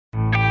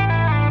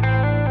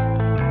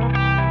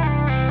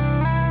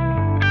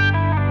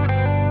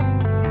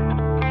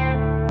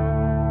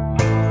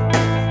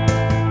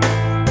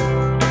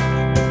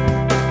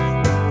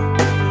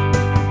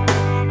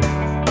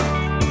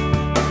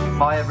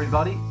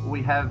everybody.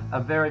 We have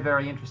a very,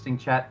 very interesting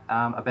chat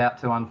about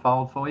to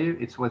unfold for you.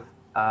 It's with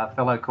a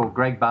fellow called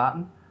Greg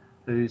Barton,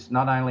 who's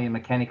not only a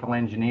mechanical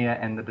engineer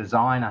and the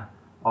designer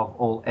of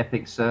all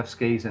epic surf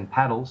skis and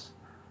paddles,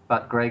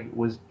 but Greg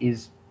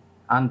is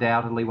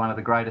undoubtedly one of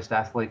the greatest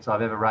athletes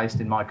I've ever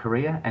raced in my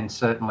career, and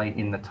certainly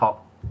in the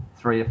top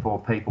 3 or 4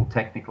 people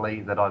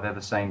technically that I've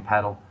ever seen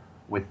paddle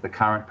with the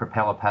current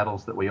propeller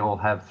paddles that we all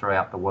have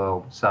throughout the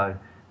world. So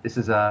this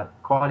is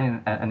quite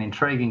an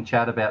intriguing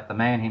chat about the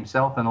man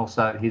himself and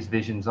also his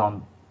visions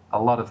on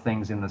a lot of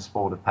things in the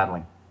sport of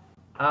paddling.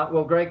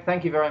 Well, Greg,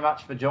 thank you very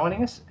much for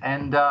joining us.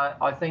 And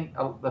I think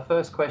the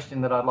first question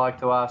that I'd like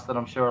to ask, that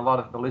I'm sure a lot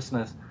of the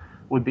listeners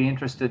would be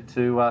interested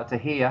to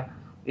hear,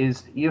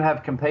 is you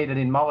have competed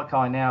in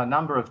Molokai now a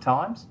number of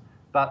times,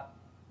 but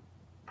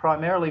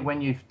primarily when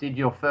you did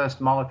your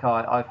first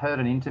Molokai, I've heard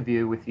an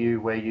interview with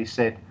you where you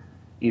said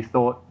you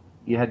thought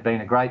you had been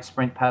a great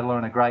sprint paddler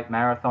and a great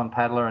marathon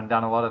paddler and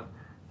done a lot of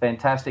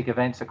fantastic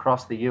events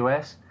across the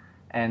US,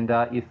 and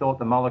you thought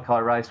the Molokai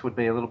race would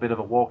be a little bit of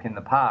a walk in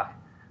the park,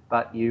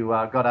 but you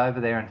got over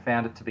there and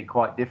found it to be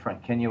quite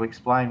different. Can you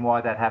explain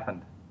why that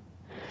happened?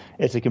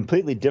 It's a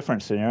completely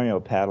different scenario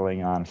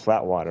paddling on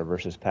flat water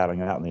versus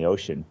paddling out in the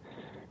ocean.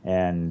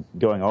 And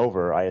going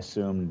over, I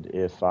assumed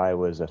if I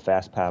was a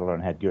fast paddler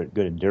and had good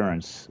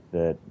endurance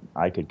that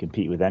I could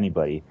compete with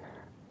anybody.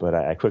 But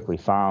I quickly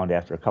found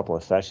after a couple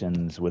of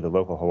sessions with the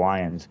local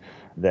Hawaiians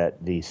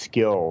that the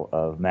skill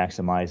of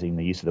maximizing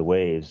the use of the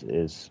waves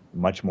is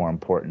much more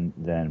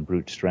important than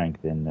brute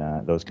strength in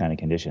those kind of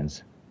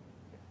conditions.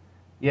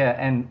 Yeah,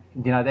 and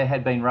there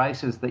had been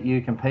races that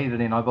you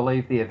competed in. I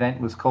believe the event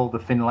was called the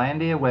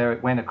Finlandia, where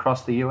it went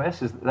across the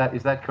US. Is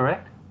that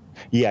correct?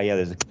 Yeah.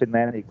 There's a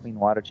Finlandia Clean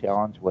Water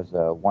Challenge was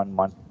a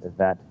 1-month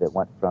event that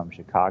went from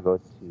Chicago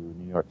to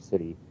New York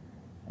City,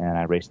 and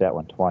I raced that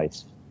one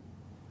twice.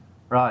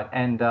 Right,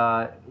 and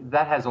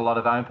that has a lot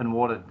of open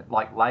water,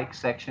 like lake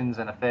sections,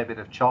 and a fair bit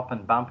of chop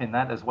and bump in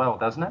that as well,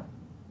 doesn't it?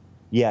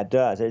 Yeah, it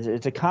does.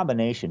 It's a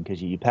combination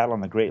because you paddle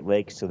on the Great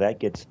Lakes, so that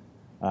gets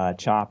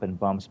chop and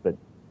bumps, but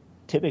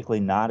typically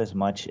not as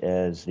much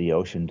as the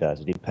ocean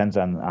does. It depends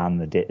on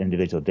the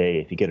individual day.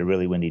 If you get a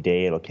really windy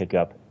day, it'll kick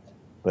up,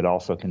 but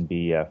also can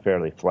be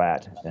fairly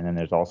flat. And then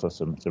there's also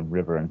some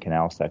river and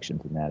canal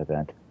sections in that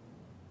event.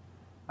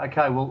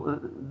 Okay, well,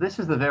 this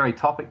is the very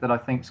topic that I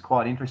think is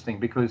quite interesting,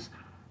 because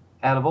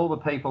out of all the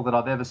people that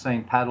I've ever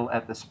seen paddle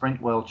at the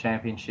Sprint World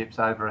Championships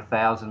over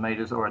 1,000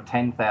 metres or a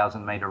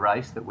 10,000 metre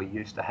race that we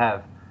used to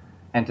have,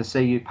 and to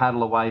see you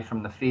paddle away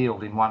from the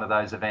field in one of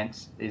those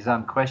events is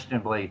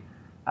unquestionably,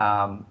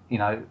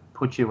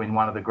 put you in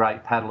one of the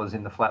great paddlers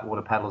in the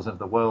flatwater paddlers of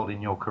the world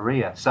in your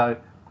career. So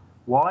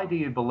why do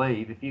you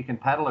believe, if you can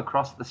paddle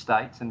across the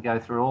states and go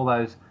through all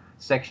those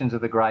sections of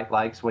the Great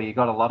Lakes where you've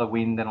got a lot of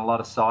wind and a lot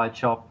of side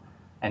chop,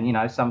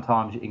 and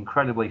sometimes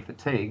incredibly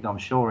fatigued, I'm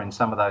sure, in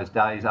some of those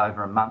days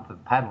over a month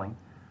of paddling,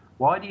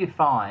 why do you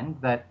find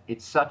that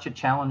it's such a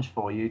challenge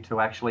for you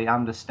to actually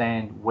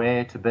understand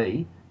where to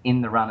be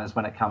in the runners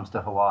when it comes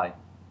to Hawaii?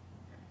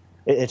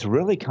 It's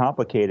really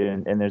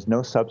complicated, and there's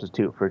no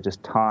substitute for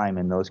just time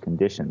in those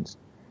conditions.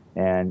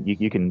 And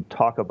you can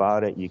talk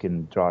about it, you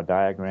can draw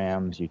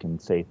diagrams, you can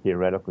say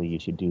theoretically you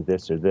should do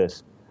this or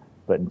this,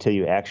 but until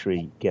you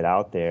actually get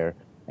out there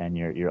and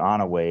you're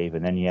on a wave,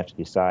 and then you have to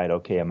decide,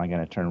 okay, am I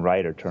going to turn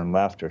right or turn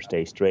left or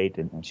stay straight,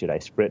 and should I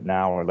sprint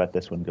now or let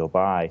this one go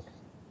by?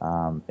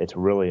 It's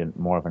really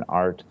more of an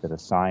art than a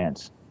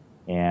science.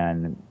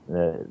 And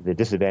the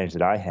disadvantage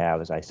that I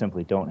have is I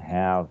simply don't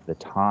have the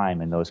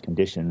time in those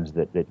conditions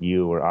that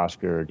you or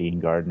Oscar or Dean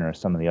Gardner or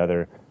some of the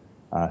other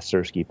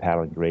surf ski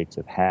paddling greats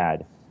have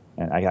had.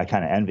 And I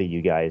kind of envy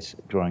you guys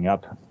growing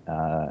up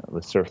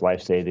with surf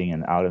lifesaving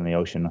and out in the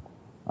ocean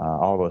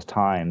all those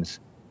times,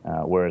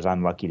 whereas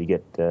I'm lucky to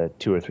get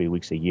 2 or 3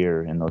 weeks a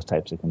year in those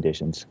types of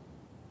conditions.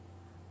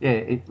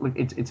 Yeah,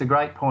 it's a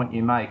great point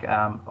you make.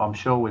 I'm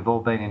sure we've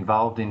all been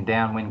involved in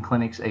downwind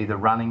clinics, either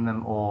running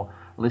them or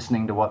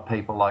listening to what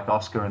people like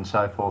Oscar and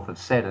so forth have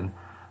said. And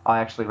I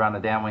actually run a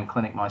downwind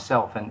clinic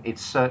myself, and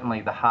it's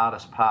certainly the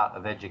hardest part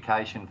of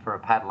education for a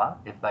paddler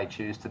if they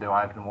choose to do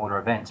open water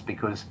events,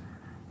 because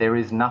there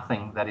is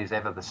nothing that is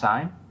ever the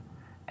same.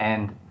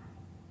 And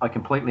I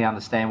completely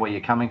understand where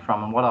you're coming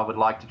from, and what I would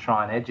like to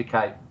try and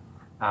educate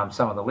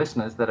some of the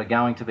listeners that are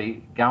going to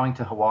be going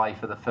to Hawaii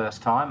for the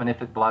first time, and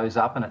if it blows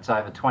up and it's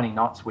over 20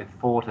 knots with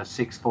 4 to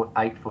 6 foot,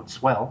 8 foot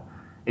swell,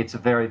 it's a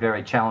very,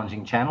 very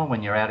challenging channel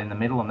when you're out in the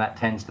middle, and that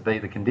tends to be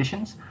the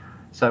conditions.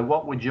 So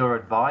what would your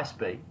advice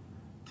be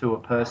to a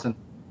person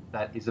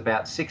that is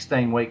about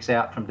 16 weeks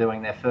out from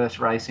doing their first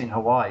race in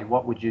Hawaii?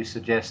 What would you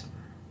suggest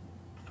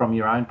from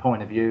your own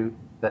point of view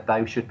that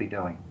they should be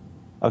doing?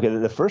 Okay,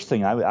 the first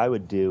thing I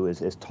would do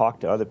is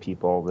talk to other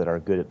people that are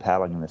good at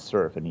paddling in the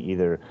surf, and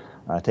either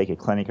take a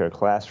clinic or a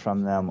class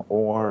from them,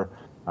 or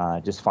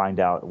just find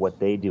out what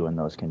they do in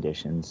those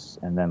conditions.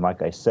 And then,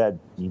 like I said,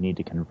 you need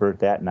to convert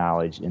that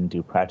knowledge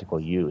into practical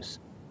use.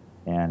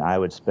 And I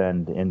would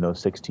spend in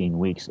those 16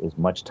 weeks as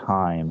much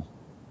time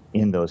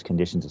in those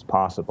conditions as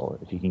possible.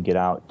 If you can get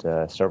out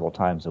several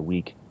times a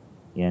week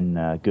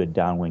in good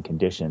downwind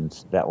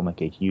conditions, that will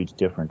make a huge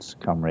difference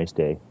come race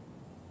day.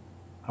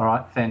 All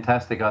right,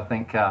 fantastic. I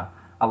think a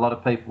lot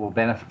of people will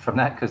benefit from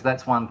that, because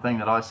that's one thing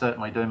that I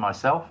certainly do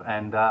myself,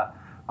 and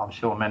I'm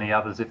sure many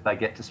others, if they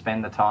get to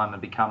spend the time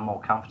and become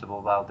more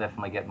comfortable, they'll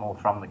definitely get more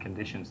from the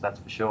conditions, that's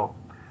for sure.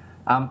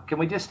 Can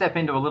we just step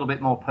into a little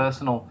bit more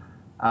personal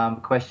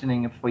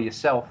questioning for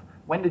yourself?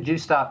 When did you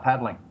start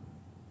paddling?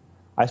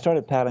 I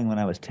started paddling when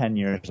I was 10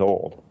 years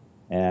old,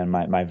 and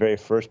my very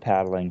first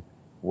paddling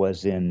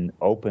was in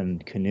open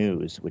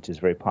canoes, which is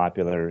very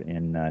popular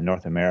in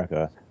North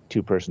America,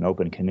 two-person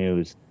open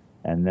canoes.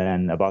 And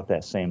then about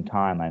that same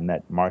time, I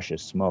met Marcia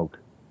Smoke,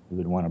 who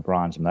had won a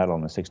bronze medal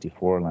in the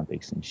 '64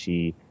 Olympics, and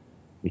she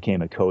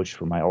became a coach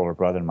for my older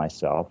brother and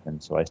myself.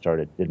 And so I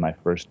did my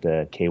first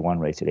K1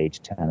 race at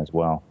age 10 as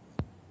well.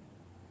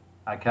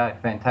 Okay,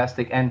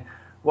 fantastic. And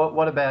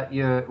what about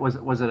your,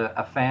 was it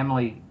a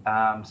family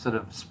sort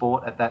of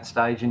sport at that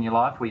stage in your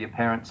life? Were your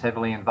parents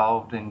heavily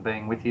involved in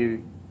being with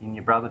you and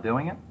your brother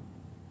doing it?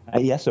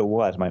 Yes, it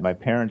was. My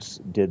parents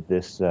did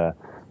this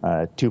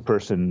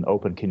two-person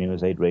open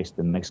canoes. They'd raced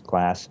the mixed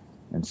class.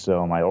 And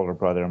so my older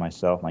brother and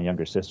myself, my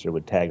younger sister,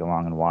 would tag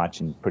along and watch,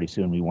 and pretty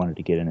soon we wanted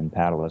to get in and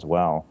paddle as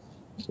well.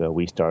 So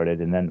we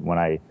started, and then when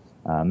I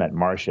met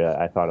Marcia,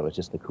 I thought it was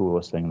just the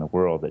coolest thing in the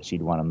world that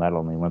she'd won a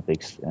medal in the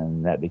Olympics,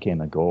 and that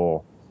became a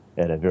goal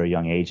at a very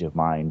young age of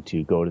mine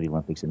to go to the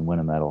Olympics and win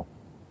a medal.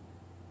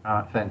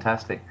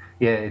 Fantastic.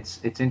 Yeah,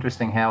 it's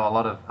interesting how a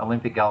lot of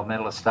Olympic gold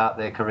medalists start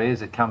their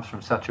careers. It comes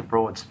from such a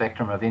broad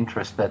spectrum of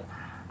interest that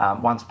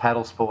once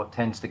paddle sport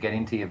tends to get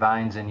into your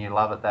veins and you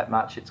love it that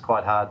much, it's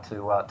quite hard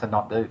to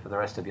not do for the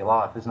rest of your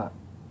life, isn't it?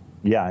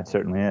 Yeah, it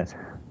certainly is.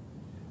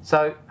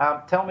 So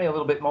tell me a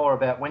little bit more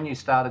about when you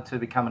started to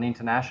become an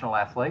international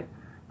athlete.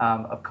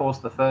 Of course,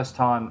 the first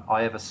time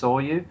I ever saw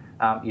you,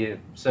 you're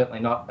certainly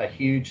not a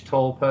huge,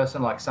 tall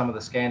person like some of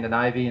the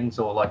Scandinavians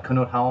or like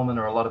Knut Hellman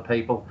or a lot of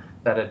people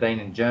that had been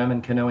in German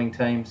canoeing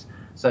teams.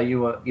 So you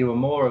were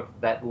more of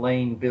that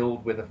lean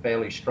build with a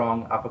fairly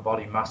strong upper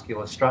body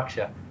muscular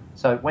structure.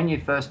 So when you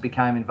first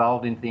became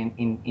involved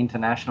in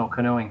international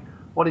canoeing,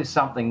 what is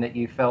something that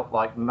you felt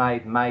like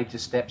made major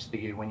steps for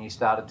you when you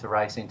started to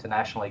race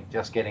internationally,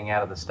 just getting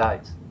out of the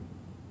States?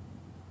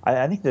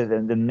 I think that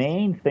the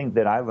main thing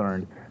that I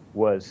learned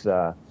was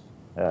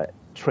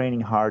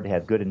training hard to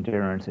have good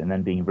endurance and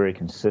then being very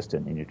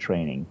consistent in your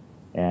training.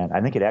 And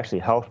I think it actually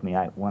helped me.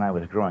 When I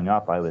was growing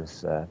up, I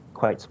was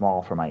quite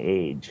small for my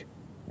age.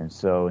 And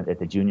so at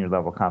the junior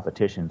level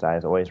competitions, I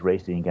was always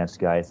racing against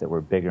guys that were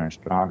bigger and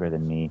stronger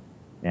than me.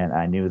 And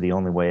I knew the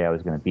only way I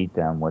was going to beat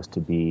them was to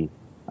be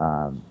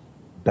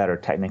better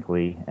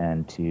technically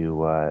and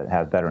to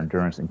have better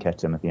endurance and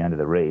catch them at the end of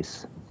the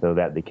race. So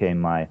that became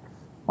my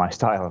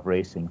style of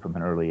racing from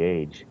an early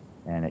age.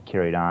 And it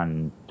carried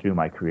on through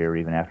my career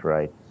even after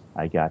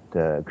I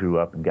grew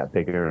up and got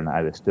bigger, and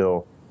I was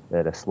still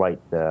at a slight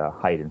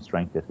height and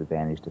strength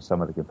disadvantage to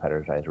some of the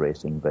competitors I was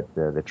racing. But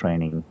the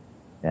training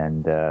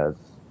and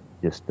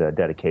just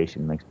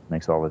dedication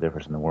makes all the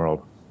difference in the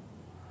world.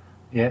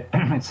 Yeah,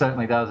 it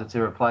certainly does. It's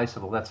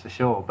irreplaceable, that's for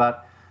sure.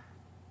 But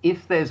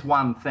if there's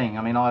one thing,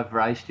 I mean, I've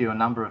raced you a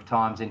number of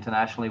times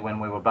internationally when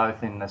we were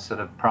both in the sort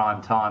of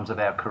prime times of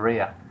our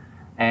career.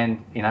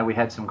 And, you know, we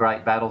had some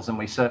great battles, and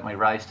we certainly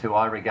raced who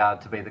I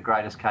regard to be the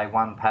greatest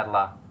K1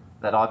 paddler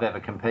that I've ever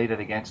competed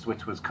against,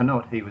 which was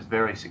Knut. He was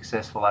very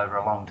successful over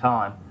a long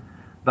time.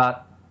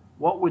 But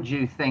what would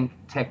you think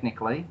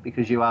technically,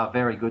 because you are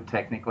very good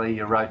technically,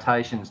 your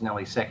rotation's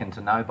nearly second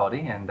to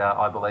nobody, and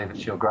I believe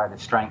it's your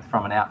greatest strength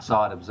from an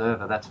outside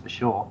observer, that's for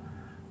sure.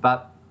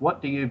 But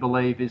what do you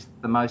believe is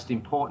the most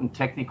important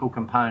technical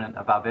component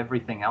above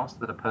everything else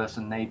that a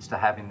person needs to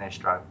have in their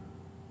stroke?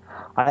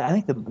 I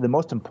think the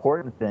most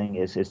important thing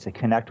is to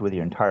connect with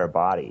your entire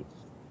body.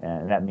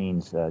 And that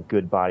means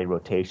good body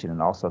rotation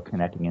and also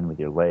connecting in with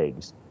your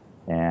legs.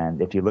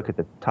 And if you look at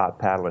the top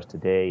paddlers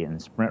today in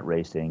sprint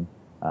racing,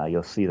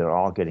 you'll see they're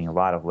all getting a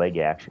lot of leg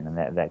action,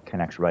 and that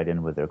connects right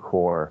in with their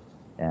core.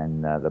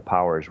 And the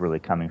power is really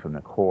coming from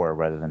the core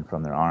rather than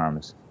from their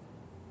arms.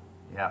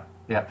 Yeah,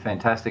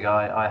 fantastic.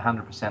 I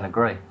 100%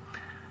 agree.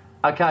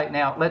 Okay,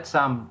 now let's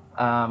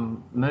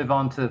move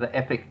on to the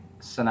Epic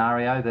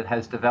scenario that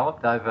has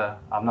developed over,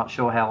 I'm not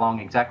sure how long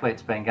exactly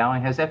it's been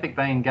going. Has Epic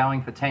been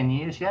going for 10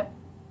 years yet?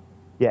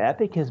 Yeah,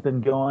 Epic has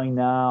been going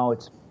now,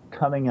 it's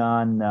coming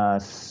on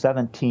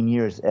 17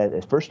 years.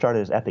 It first started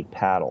as Epic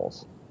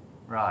Paddles.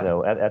 Right.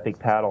 So Epic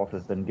Paddles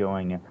has been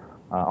going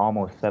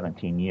almost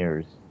 17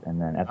 years,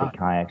 and then Epic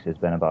Kayaks has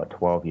been about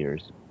 12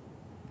 years.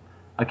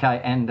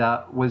 Okay, and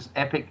was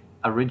Epic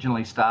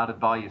originally started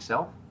by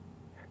yourself?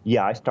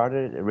 Yeah, I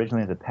started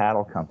originally as a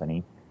paddle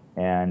company,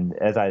 and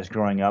as I was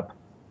growing up,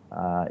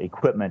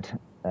 equipment,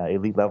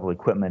 elite level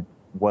equipment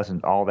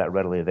wasn't all that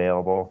readily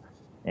available.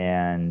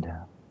 And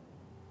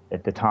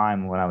at the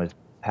time when I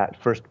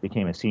first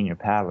became a senior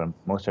paddler,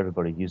 most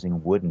everybody was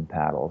wooden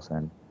paddles,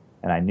 and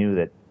I knew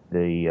that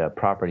the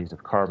properties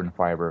of carbon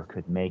fiber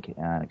could make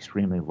an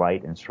extremely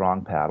light and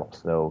strong paddle.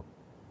 So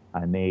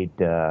I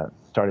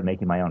started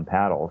making my own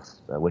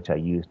paddles, which I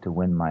used to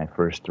win my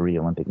first 3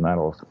 Olympic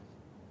medals.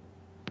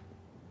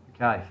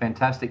 Okay,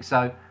 fantastic.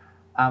 So,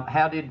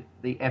 how did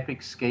the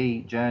epic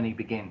ski journey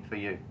begin for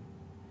you?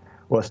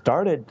 Well, it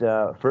started,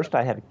 first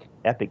I had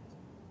Epic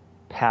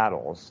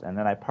paddles, and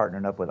then I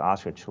partnered up with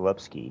Oscar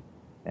Chalupsky,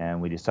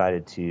 and we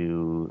decided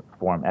to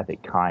form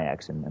Epic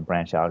Kayaks and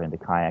branch out into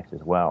kayaks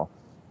as well.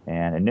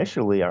 And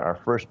initially, our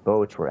first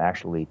boats were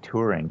actually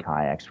touring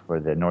kayaks for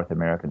the North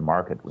American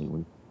market.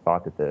 We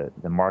thought that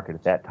the market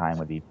at that time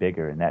would be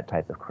bigger in that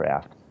type of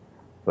craft.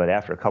 But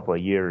after a couple of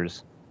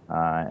years,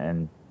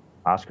 and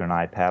Oscar and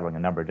I paddling a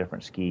number of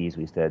different skis,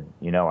 we said,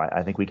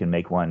 I think we can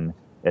make one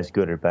as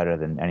good or better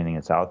than anything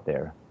that's out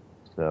there.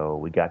 So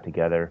we got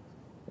together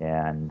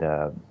and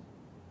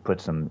put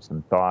some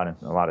thought and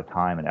a lot of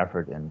time and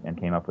effort and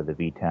came up with the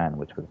V10,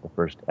 which was the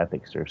first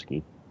epic surf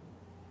ski.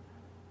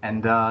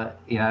 And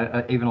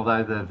even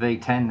although the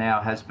V10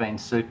 now has been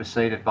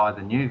superseded by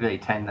the new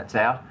V10 that's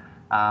out,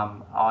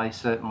 I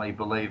certainly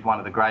believe one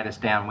of the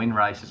greatest downwind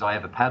races I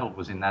ever paddled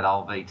was in that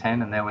old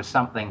V10. And there was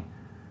something.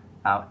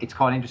 It's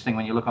quite interesting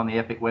when you look on the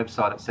Epic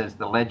website. It says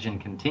the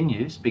legend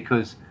continues,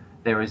 because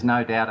there is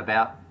no doubt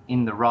about,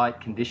 in the right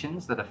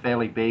conditions that are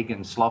fairly big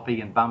and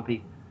sloppy and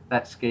bumpy,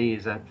 that ski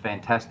is a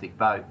fantastic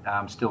boat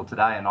still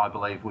today, and I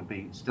believe would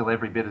be still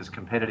every bit as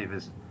competitive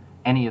as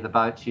any of the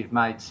boats you've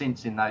made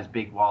since in those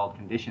big wild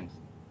conditions.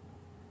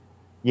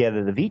 Yeah,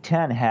 the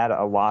V10 had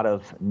a lot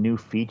of new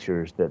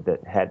features that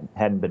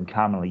hadn't been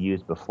commonly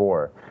used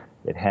before.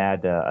 It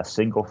had a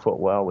single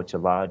footwell, which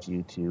allowed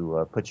you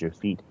to put your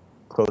feet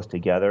close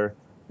together.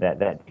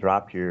 That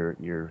dropped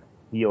your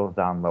heels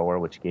down lower,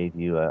 which gave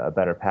you a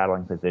better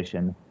paddling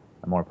position,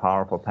 a more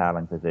powerful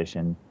paddling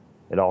position.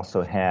 It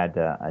also had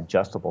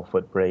adjustable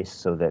foot brace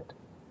so that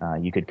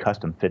you could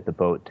custom fit the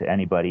boat to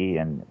anybody,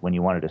 and when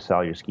you wanted to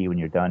sell your ski when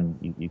you're done,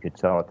 you could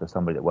sell it to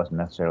somebody that wasn't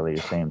necessarily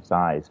your same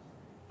size.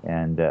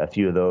 And a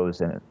few of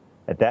those. And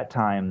at that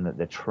time,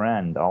 the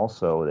trend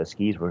also, the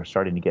skis were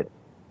starting to get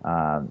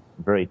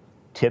very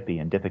tippy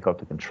and difficult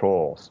to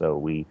control. So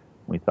we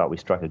thought we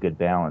struck a good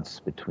balance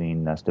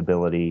between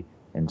stability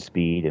and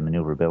speed and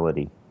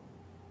maneuverability.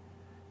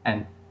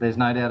 And there's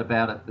no doubt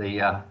about it,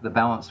 the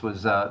balance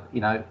was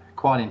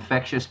quite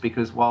infectious,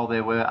 because while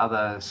there were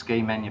other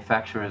ski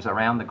manufacturers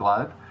around the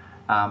globe,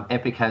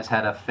 Epic has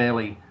had a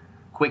fairly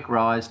quick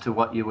rise to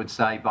what you would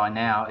say by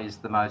now is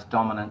the most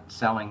dominant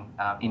selling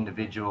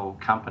individual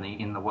company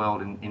in the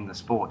world in the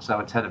sport. So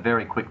it's had a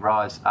very quick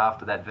rise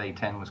after that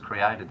V10 was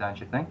created, don't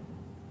you think?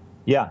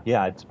 Yeah.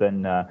 It's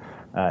been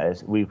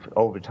as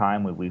over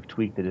time we've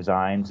tweaked the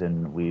designs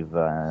and we've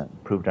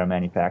improved our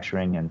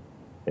manufacturing, and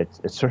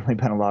it's certainly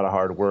been a lot of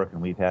hard work,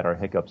 and we've had our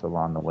hiccups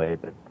along the way,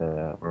 but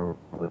we're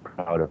really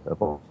proud of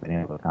what we've been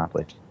able to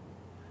accomplish.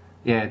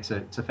 Yeah, it's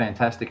a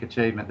fantastic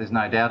achievement. There's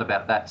no doubt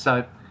about that.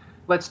 So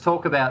let's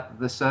talk about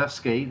the surf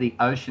ski, the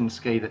ocean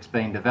ski that's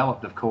been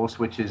developed, of course,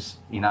 which is,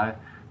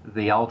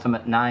 the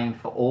ultimate name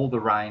for all the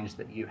range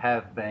that you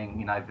have,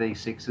 being,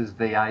 V6s,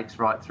 V8s,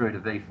 right through to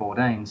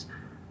V14s.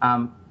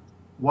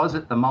 Was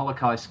it the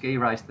Molokai ski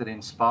race that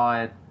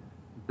inspired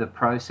the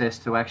process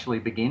to actually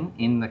begin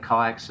in the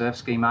kayak surf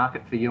ski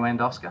market for you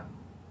and Oscar?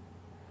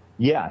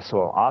 Yeah,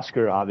 so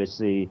Oscar,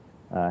 obviously,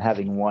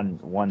 having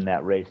won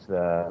that race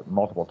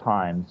multiple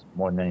times,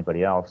 more than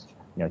anybody else,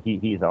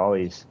 he's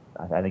always,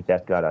 I think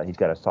he's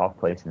got a soft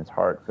place in his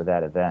heart for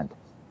that event.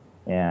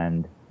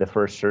 And the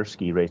first surf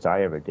ski race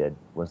I ever did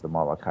was the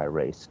Molokai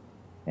race.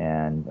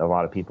 And a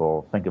lot of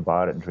people think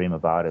about it and dream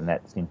about it, and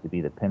that seems to be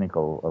the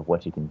pinnacle of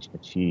what you can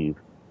achieve.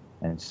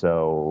 And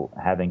so,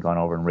 having gone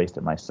over and raced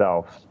it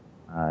myself,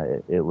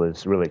 it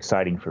was really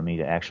exciting for me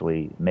to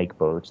actually make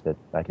boats that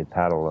I could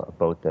paddle a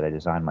boat that I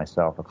designed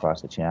myself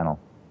across the channel.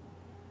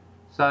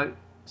 So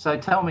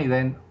tell me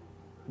then,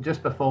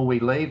 just before we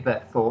leave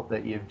that thought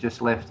that you've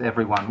just left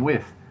everyone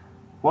with,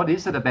 what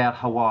is it about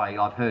Hawaii?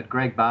 I've heard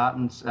Greg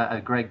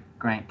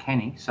Grant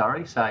Kenny,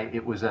 say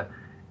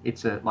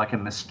it's like a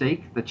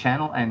mystique, the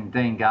channel, and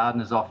Dean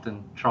Gardner's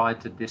often tried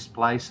to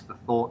displace the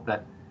thought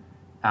that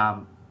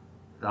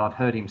I've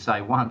heard him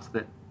say once,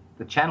 that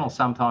the channel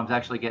sometimes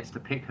actually gets to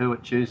pick who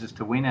it chooses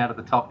to win out of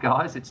the top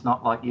guys. It's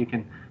not like you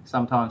can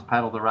sometimes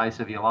paddle the race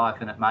of your life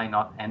and it may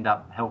not end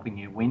up helping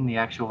you win the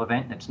actual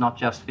event. And it's not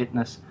just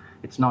fitness,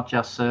 it's not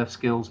just surf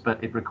skills,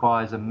 but it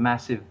requires a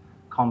massive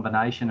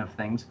combination of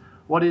things.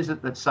 What is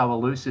it that's so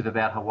elusive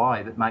about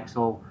Hawaii that makes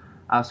all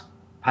us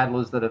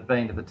paddlers that have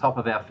been to the top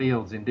of our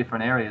fields in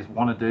different areas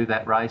want to do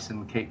that race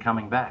and keep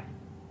coming back?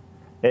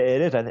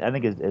 It is. I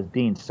think, as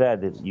Dean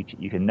said, that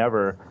you can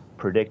never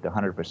predict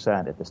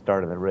 100% at the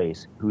start of the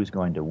race who's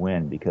going to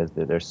win, because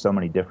there's so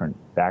many different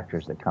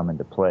factors that come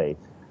into play.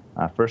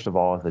 First of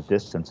all is the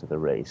distance of the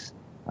race.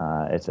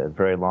 It's a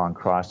very long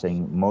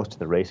crossing. Most of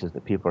the races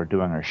that people are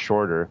doing are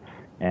shorter,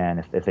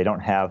 and if they don't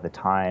have the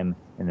time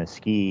in the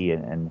ski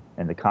and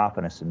the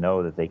confidence to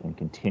know that they can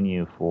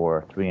continue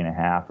for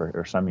 3.5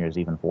 or some years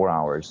even 4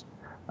 hours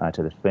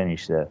to the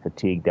finish, the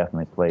fatigue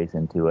definitely plays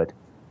into it.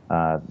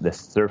 The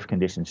surf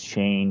conditions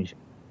change.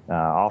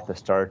 Off the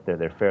start,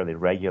 they're fairly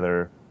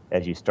regular.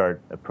 As you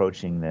start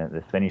approaching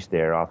the finish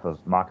there off of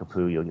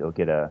Makapu, you'll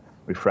get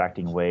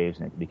refracting waves,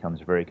 and it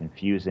becomes very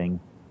confusing.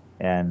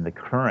 And the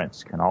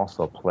currents can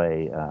also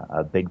play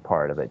a big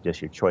part of it,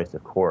 just your choice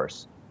of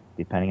course.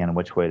 Depending on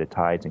which way the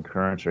tides and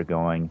currents are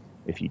going,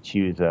 if you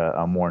choose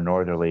a more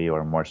northerly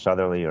or more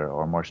southerly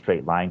or more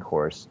straight line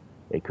course,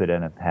 it could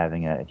end up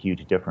having a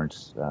huge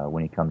difference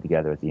when you come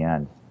together at the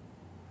end.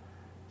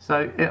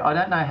 So I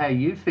don't know how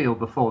you feel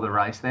before the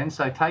race then.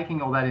 So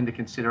taking all that into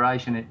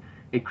consideration,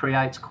 it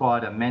creates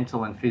quite a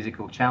mental and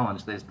physical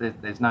challenge.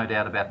 There's no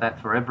doubt about that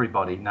for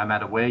everybody, no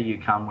matter where you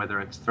come,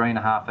 whether it's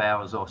 3.5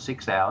 hours or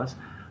 6 hours.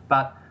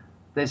 But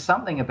there's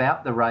something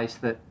about the race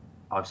that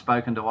I've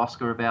spoken to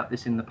Oscar about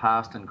this in the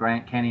past, and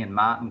Grant Kenny and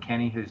Martin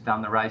Kenny, who's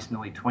done the race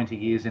nearly 20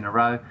 years in a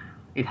row.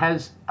 It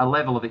has a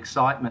level of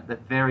excitement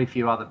that very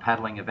few other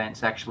paddling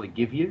events actually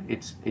give you.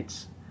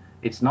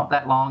 It's not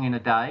that long in a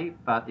day,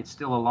 but it's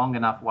still a long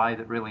enough way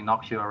that really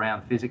knocks you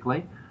around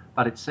physically.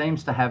 But it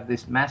seems to have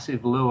this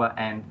massive lure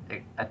and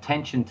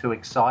attention to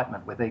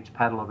excitement with each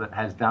paddler that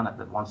has done it,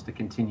 that wants to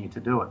continue to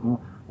do it.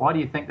 Why do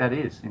you think that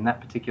is in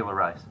that particular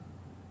race?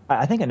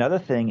 I think another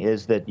thing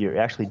is that you're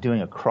actually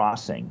doing a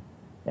crossing,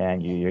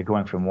 and you're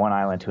going from one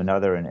island to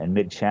another, and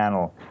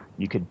mid-channel,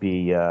 you could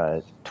be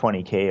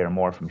 20K or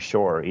more from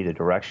shore either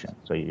direction.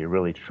 So you're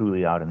really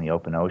truly out in the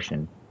open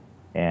ocean.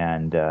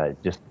 And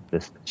just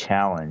this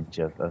challenge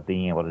of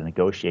being able to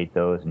negotiate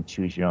those and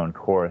choose your own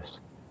course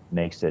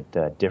makes it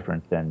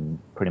different than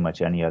pretty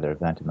much any other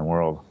event in the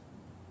world.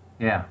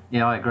 Yeah,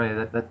 I agree.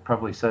 That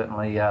probably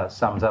certainly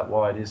sums up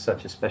why it is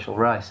such a special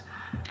race.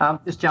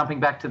 Just jumping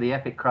back to the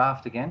Epic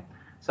craft again.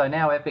 So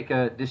now Epic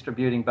are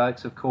distributing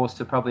boats, of course,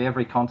 to probably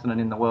every continent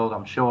in the world.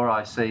 I'm sure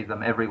I see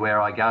them everywhere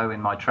I go in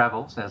my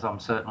travels, as I'm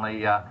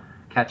certainly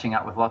catching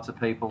up with lots of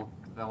people,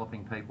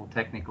 developing people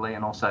technically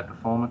and also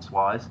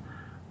performance-wise.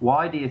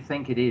 Why do you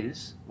think it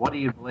is? What do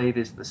you believe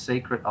is the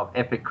secret of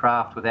Epic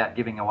craft, without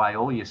giving away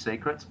all your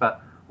secrets?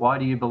 But why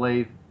do you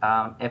believe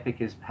Epic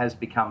has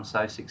become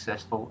so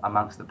successful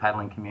amongst the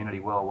paddling community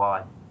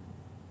worldwide?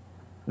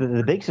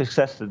 The big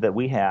success that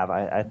we have,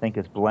 I think,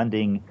 is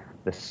blending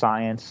the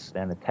science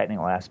and the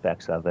technical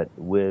aspects of it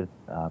with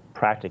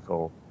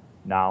practical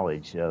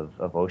knowledge of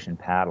ocean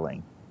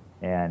paddling.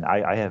 And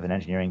I have an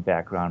engineering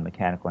background,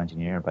 mechanical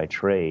engineer by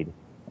trade.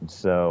 And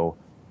so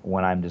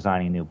when I'm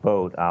designing a new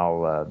boat,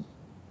 I'll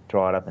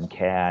draw it up in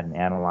CAD and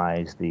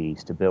analyze the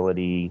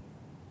stability,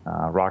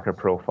 rocker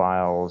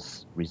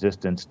profiles,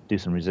 resistance, do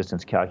some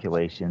resistance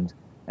calculations.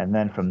 And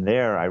then from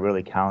there, I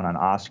really count on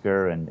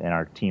Oscar and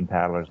our team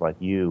paddlers like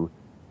you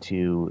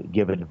to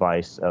give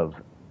advice of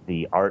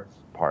the art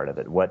part of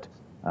it.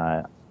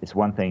 It's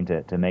one thing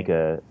to make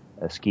a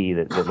ski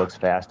that looks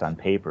fast on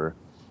paper,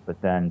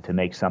 but then to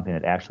make something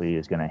that actually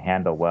is going to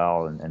handle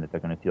well and that they're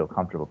going to feel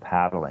comfortable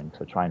paddling.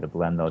 So trying to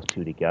blend those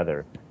two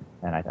together.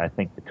 And I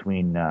think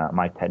between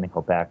my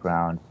technical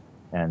background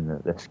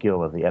and the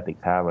skill of the Epic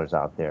paddlers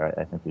out there,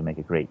 I think we make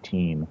a great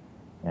team,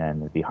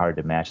 and it'd be hard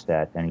to match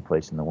that any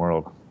place in the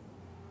world.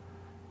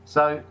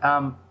 So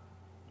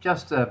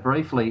just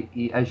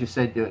briefly, as you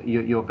said,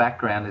 your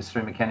background is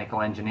through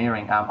mechanical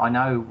engineering. I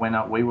know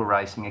when we were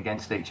racing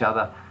against each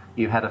other,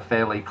 you had a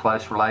fairly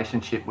close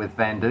relationship with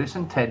Van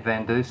Dusen, Ted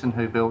Van Dusen,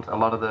 who built a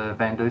lot of the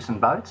Van Dusen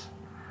boats.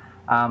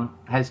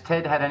 Has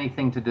Ted had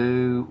anything to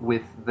do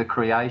with the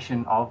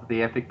creation of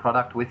the Epic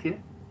product with you?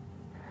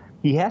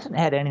 He hasn't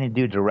had anything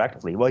to do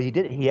directly. Well, he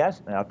did. He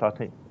has. I'll talk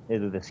to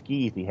the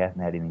skis. He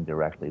hasn't had anything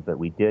directly, but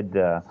we did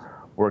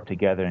work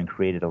together and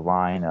created a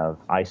line of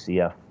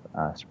ICF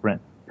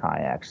sprint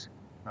kayaks.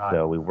 Right.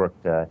 So we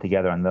worked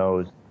together on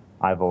those.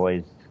 I've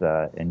always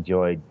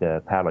enjoyed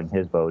paddling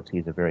his boats.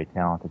 He's a very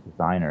talented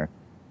designer,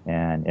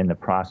 and in the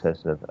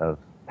process of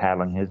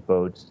paddling his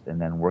boats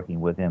and then working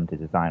with him to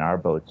design our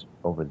boats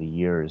over the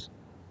years,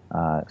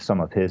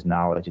 some of his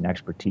knowledge and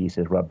expertise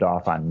has rubbed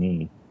off on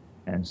me,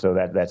 and so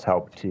that's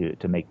helped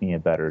to make me a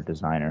better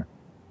designer.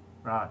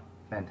 Right,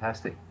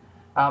 fantastic.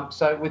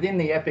 So within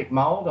the Epic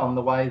mold, on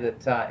the way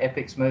that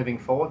Epic's moving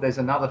forward, there's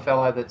another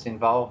fellow that's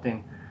involved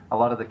in a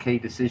lot of the key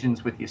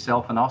decisions with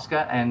yourself and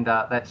Oscar, and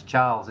that's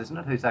Charles, isn't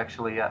it, who's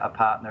actually a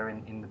partner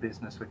in the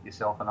business with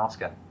yourself and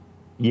Oscar?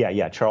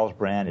 Yeah. Charles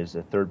Brand is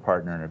a third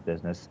partner in our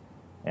business,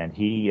 and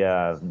he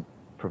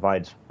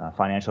provides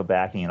financial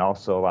backing and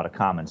also a lot of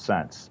common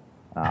sense.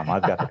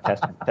 I've got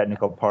the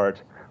technical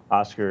part.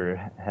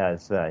 Oscar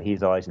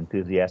he's always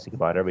enthusiastic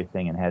about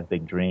everything and has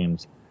big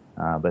dreams,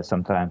 but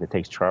sometimes it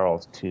takes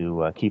Charles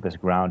to keep us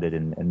grounded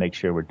and make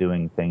sure we're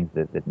doing things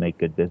that make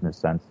good business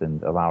sense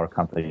and allow our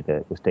company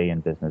to stay in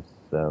business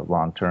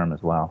long term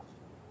as well.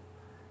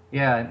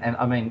 Yeah, and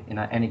I mean,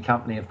 any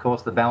company, of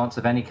course, the balance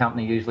of any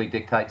company usually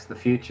dictates the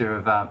future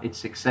of its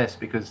success,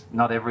 because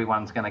not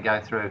everyone's going to go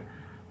through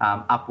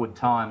upward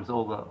times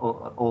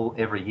all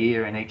every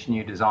year in each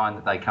new design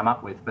that they come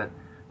up with. But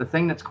the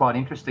thing that's quite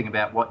interesting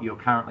about what you're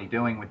currently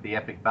doing with the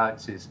Epic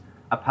boats is,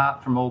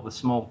 apart from all the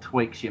small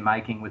tweaks you're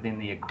making within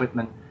the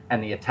equipment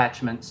and the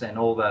attachments and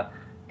all the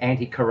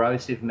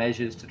anti-corrosive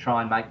measures to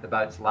try and make the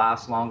boats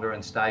last longer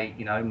and stay,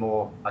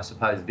 more, I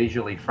suppose,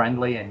 visually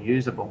friendly and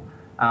usable,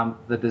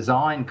 the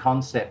design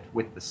concept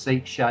with the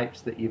seat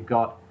shapes that you've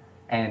got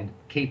and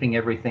keeping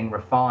everything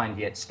refined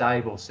yet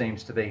stable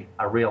seems to be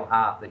a real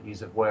art that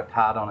you've worked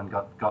hard on and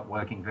got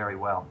working very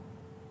well.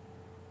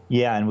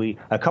 Yeah, and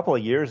a couple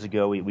of years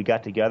ago, we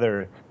got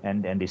together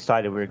and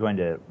decided we were going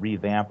to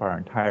revamp our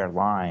entire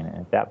line. And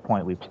at that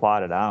point, we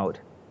plotted out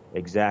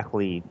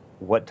exactly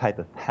what type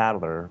of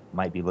paddler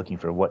might be looking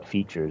for what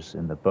features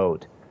in the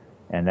boat.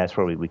 And that's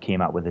where we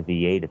came out with a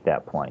V8 at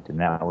that point. And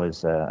that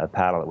was a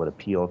paddle that would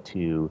appeal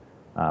to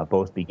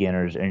both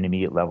beginners and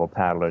intermediate level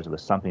paddlers. It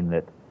was something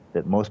that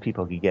most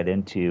people could get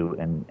into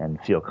and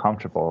feel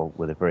comfortable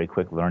with a very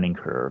quick learning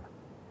curve.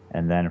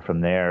 And then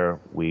from there,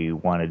 we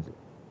wanted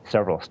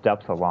several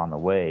steps along the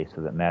way, so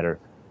that no matter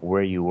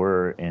where you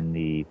were in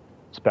the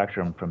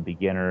spectrum from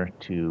beginner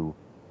to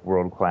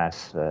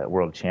world-class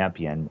world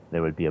champion,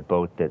 there would be a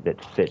boat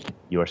that fit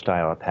your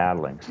style of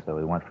paddling. So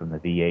we went from the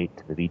V8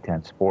 to the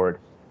V10 Sport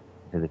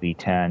to the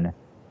V10,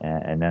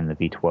 and then the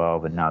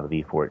V12, and now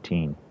the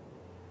V14.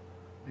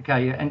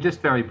 Okay, and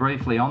just very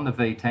briefly on the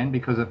V10,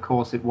 because of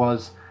course it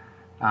was,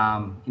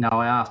 I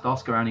asked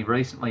Oscar only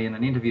recently in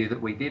an interview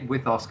that we did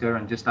with Oscar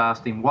and just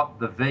asked him what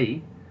the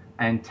V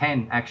and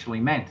 10 actually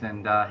meant,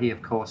 and he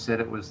of course said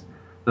it was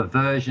the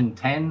version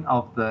 10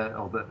 of the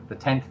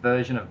 10th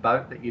version of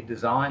boat that you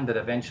designed that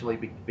eventually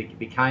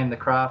became the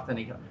craft.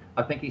 And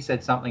I think he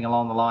said something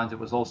along the lines, it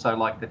was also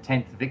like the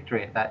 10th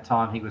victory at that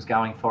time he was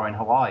going for in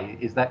Hawaii.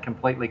 Is that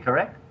completely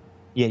correct?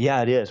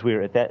 Yeah, it is.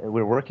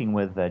 We're working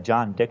with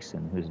John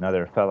Dixon, who's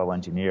another fellow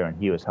engineer, and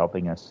he was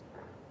helping us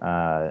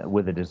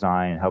with the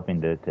design,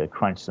 helping to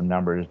crunch some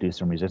numbers, do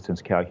some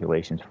resistance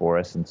calculations for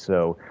us. And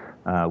so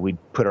we'd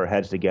put our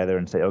heads together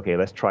and say, okay,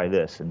 let's try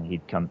this. And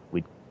he'd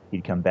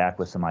come back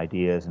with some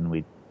ideas, and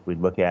we'd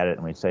look at it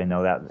and we'd say,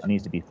 no, that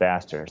needs to be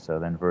faster. So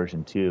then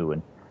version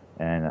 2,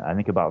 and I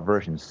think about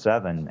version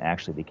 7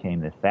 actually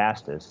became the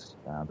fastest.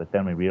 But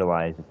then we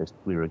realized that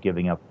we were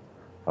giving up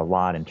a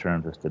lot in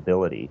terms of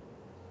stability.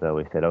 So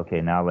we said,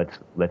 okay, now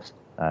let's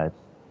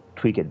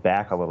tweak it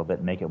back a little bit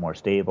and make it more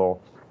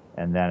stable.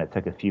 And then it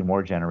took a few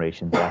more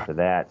generations after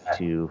that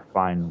to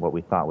find what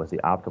we thought was the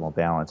optimal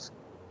balance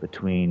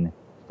between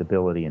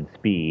stability and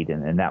speed,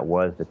 and that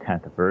was the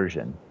 10th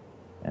version.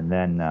 And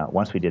then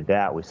once we did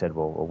that, we said,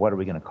 well, what are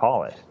we going to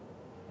call it?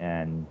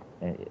 And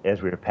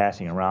as we were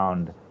passing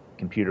around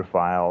computer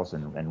files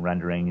and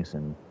renderings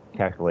and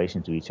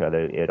calculations to each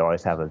other, it'd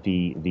always have a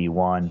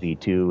V1,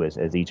 V2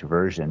 as each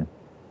version.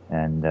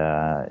 And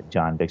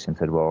John Dixon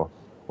said, well,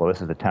 this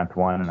is the 10th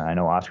one, and I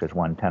know Oscar's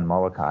won 10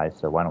 Molokai,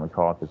 so why don't we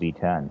call it the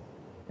V10?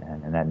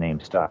 And that name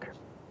stuck.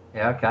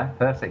 Yeah, okay,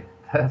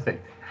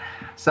 perfect.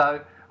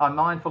 So I'm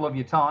mindful of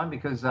your time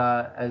because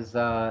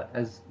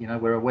as you know,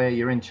 we're aware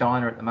you're in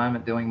China at the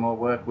moment doing more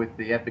work with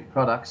the Epic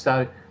product.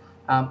 So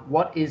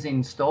what is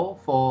in store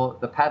for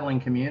the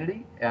paddling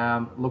community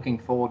looking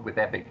forward with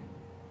Epic?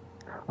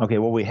 Okay,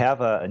 well, we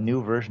have a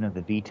new version of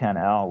the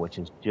V10L, which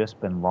has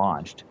just been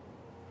launched.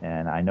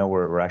 And I know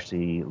we're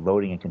actually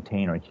loading a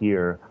container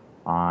here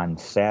on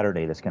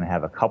Saturday that's going to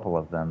have a couple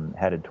of them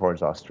headed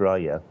towards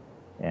Australia.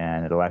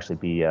 And it'll actually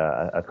be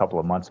a couple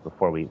of months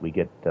before we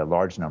get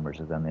large numbers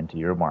of them into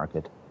your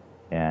market.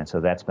 And so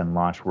that's been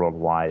launched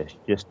worldwide. It's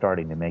just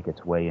starting to make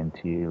its way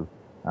into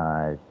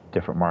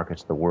different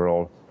markets of the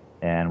world.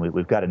 And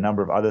we've got a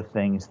number of other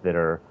things that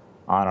are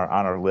on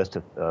our list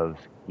of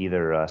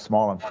either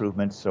small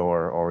improvements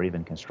or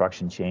even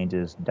construction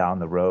changes down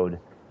the road.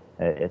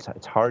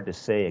 It's hard to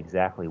say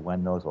exactly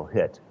when those will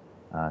hit.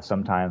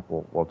 Sometimes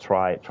we'll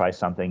try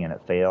something and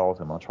it fails,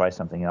 and we'll try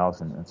something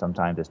else, and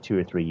sometimes it's 2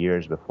 or 3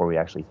 years before we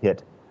actually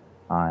hit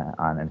on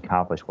and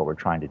accomplish what we're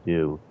trying to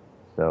do.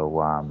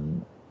 So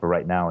for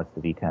right now, it's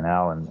the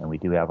V10L, and we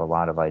do have a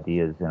lot of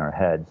ideas in our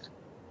heads,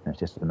 and it's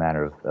just a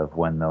matter of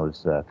when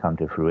those come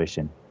to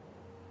fruition.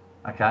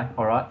 Okay,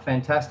 all right,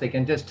 fantastic.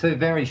 And just 2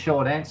 very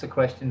short answer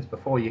questions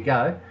before you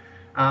go.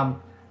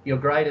 Your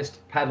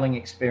greatest paddling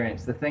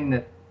experience, the thing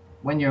that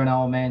when you're an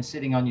old man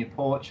sitting on your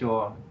porch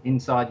or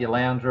inside your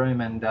lounge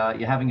room and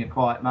you're having a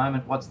quiet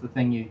moment, what's the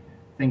thing you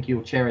think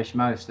you'll cherish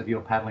most of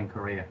your paddling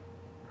career?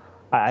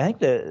 I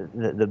think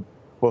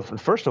well,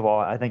 first of all,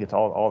 I think it's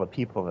all the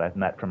people that I've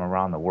met from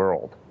around the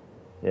world.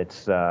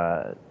 It's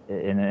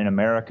in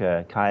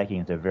America,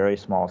 kayaking is a very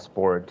small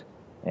sport,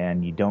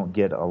 and you don't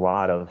get a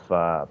lot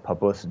of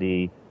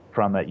publicity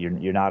from it.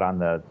 You're not on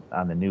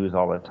the news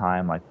all the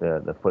time like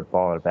the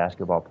football or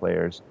basketball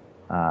players.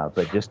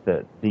 But just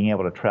being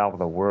able to travel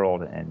the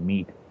world and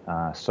meet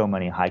so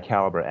many high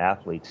caliber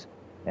athletes,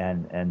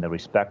 and the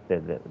respect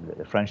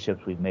the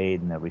friendships we've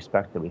made and the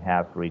respect that we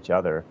have for each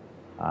other,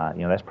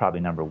 that's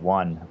probably number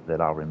 1 that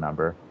I'll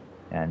remember.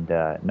 And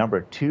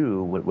number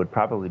 2 would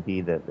probably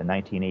be the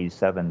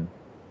 1987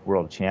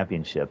 World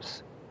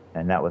Championships,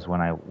 and that was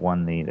when I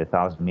won the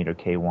 1,000-meter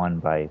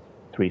K1 by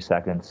 3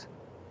 seconds,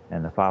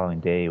 and the following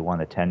day won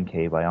the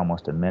 10K by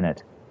almost a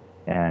minute.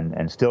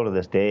 And still to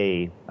this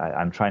day,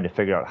 I'm trying to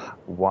figure out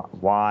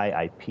why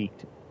I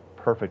peaked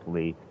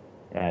perfectly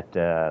at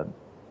the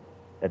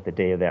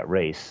day of that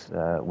race.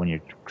 When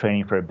you're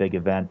training for a big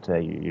event,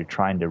 you're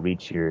trying to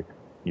reach your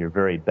your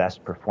very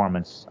best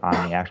performance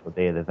on the actual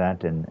day of the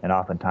event, and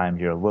oftentimes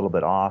you're a little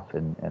bit off,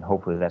 and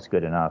hopefully that's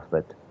good enough.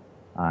 But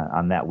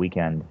on that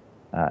weekend,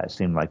 it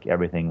seemed like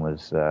everything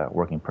was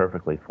working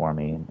perfectly for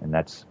me, and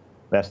that's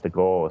the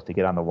goal, is to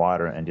get on the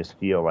water and just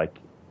feel like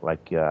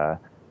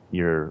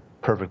you're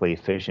perfectly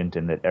efficient,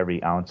 and that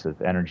every ounce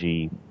of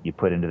energy you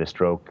put into the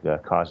stroke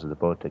causes the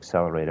boat to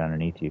accelerate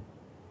underneath you.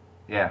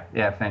 Yeah,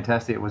 yeah,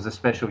 fantastic. It was a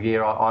special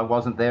year. I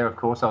wasn't there, of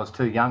course. I was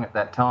too young at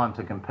that time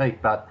to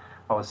compete, but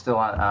I was still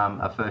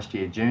a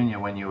first-year junior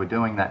when you were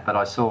doing that. But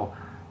I saw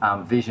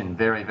vision,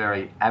 very,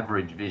 very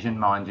average vision,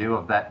 mind you,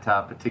 of that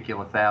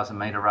particular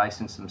 1,000-metre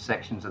race and some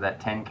sections of that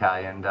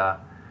 10K. And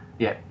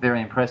yeah,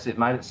 very impressive,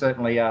 mate. It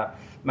certainly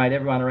made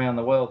everyone around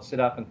the world sit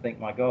up and think,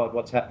 my God,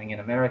 what's happening in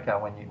America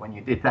when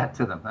you did that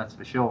to them, that's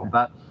for sure.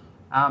 But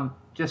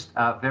just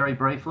very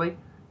briefly,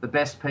 the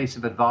best piece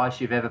of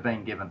advice you've ever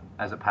been given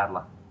as a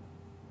paddler?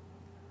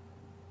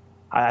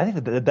 I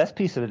think the best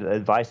piece of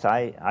advice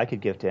I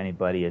could give to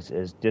anybody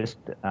is just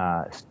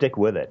stick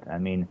with it. I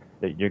mean,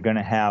 you're going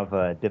to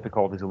have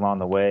difficulties along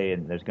the way,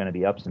 and there's going to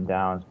be ups and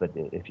downs. But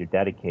if you're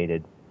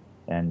dedicated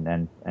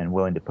and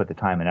willing to put the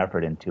time and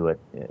effort into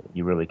it,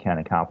 you really can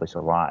accomplish a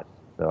lot.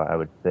 So I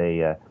would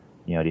say,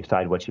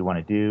 decide what you want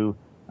to do,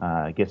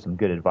 get some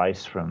good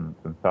advice from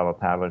fellow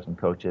paddlers and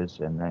coaches,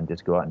 and then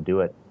just go out and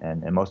do it.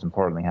 And most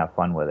importantly, have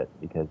fun with it,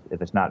 because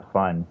if it's not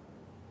fun,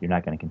 you're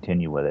not going to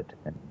continue with it.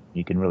 And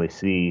you can really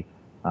see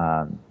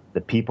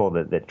the people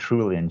that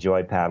truly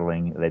enjoy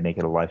paddling, they make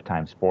it a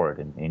lifetime sport.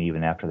 And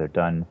even after they're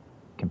done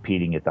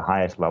competing at the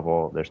highest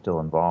level, they're still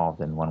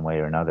involved in one way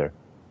or another.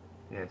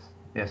 Yes,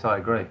 yes, I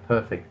agree.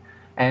 Perfect.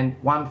 And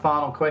one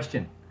final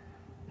question.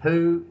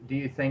 Who do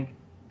you think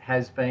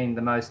has been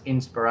the most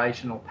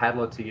inspirational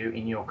paddler to you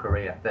in your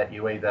career, that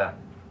you either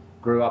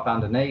grew up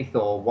underneath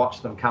or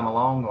watched them come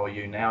along, or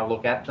you now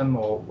look at them,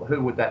 or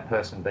who would that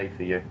person be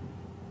for you?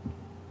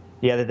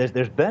 Yeah,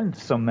 there's been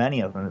so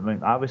many of them. I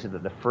mean, obviously,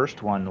 the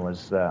first one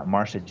was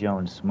Marcia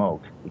Jones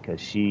Smoke,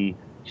 because she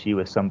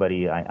was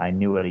somebody I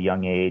knew at a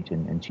young age,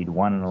 and she'd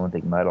won an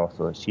Olympic medal,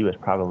 so she was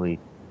probably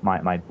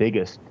my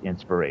biggest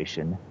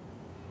inspiration.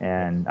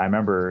 And I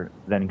remember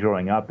then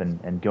growing up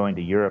and going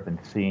to Europe and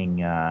seeing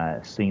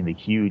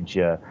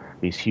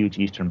these huge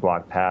Eastern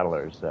Bloc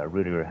paddlers,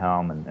 Rudiger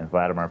Helm and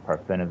Vladimir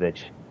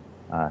Parfinovich.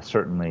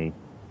 Certainly,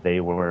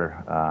 they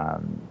were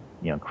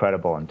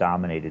incredible and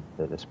dominated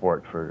the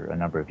sport for a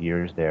number of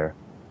years there.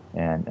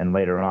 And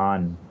later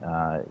on,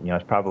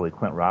 it's probably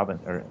Clint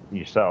Robinson, or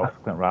yourself,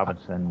 Clint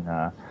Robinson.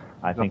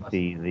 I think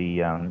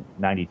the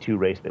 '92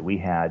 race that we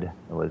had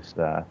was,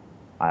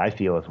 I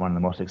feel, is one of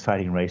the most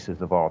exciting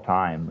races of all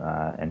time.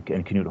 And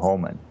Knut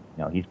Holman,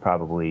 he's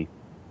probably,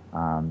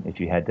 if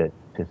you had to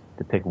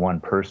pick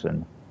one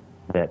person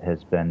that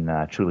has been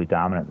truly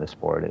dominant in the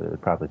sport, it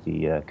would probably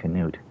be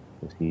Knut,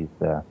 because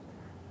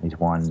he's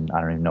won,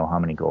 I don't even know how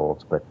many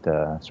golds, but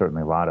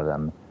certainly a lot of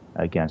them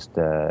against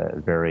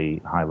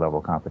very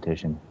high-level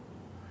competition.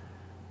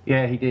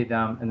 Yeah, he did.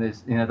 And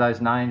there's, those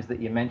names that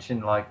you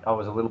mentioned, like, I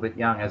was a little bit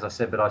young, as I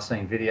said, but I've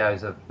seen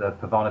videos of the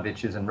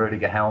Pavanoviches and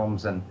Rudiger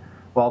Helms, and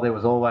while there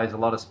was always a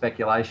lot of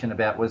speculation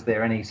about was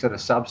there any sort of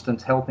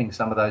substance helping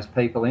some of those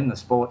people in the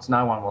sports,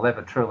 no one will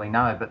ever truly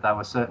know, but they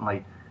were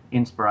certainly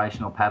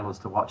inspirational paddlers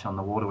to watch on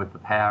the water with the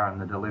power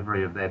and the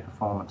delivery of their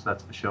performance,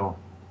 that's for sure.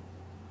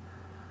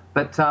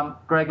 But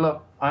Greg,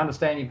 look, I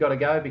understand you've got to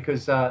go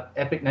because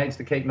Epic needs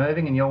to keep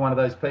moving, and you're one of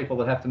those people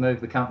that have to move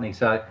the company.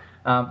 So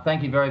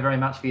thank you very, very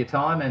much for your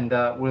time, and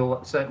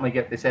we'll certainly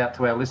get this out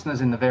to our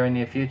listeners in the very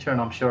near future, and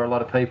I'm sure a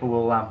lot of people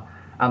will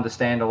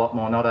understand a lot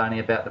more, not only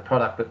about the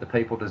product, but the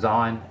people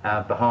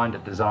behind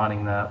it,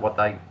 designing what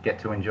they get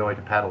to enjoy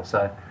to paddle.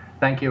 So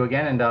thank you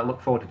again, and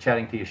look forward to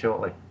chatting to you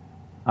shortly.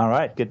 All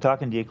right, good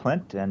talking to you,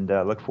 Clint, and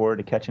look forward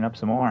to catching up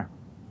some more.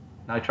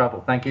 No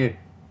trouble. Thank you.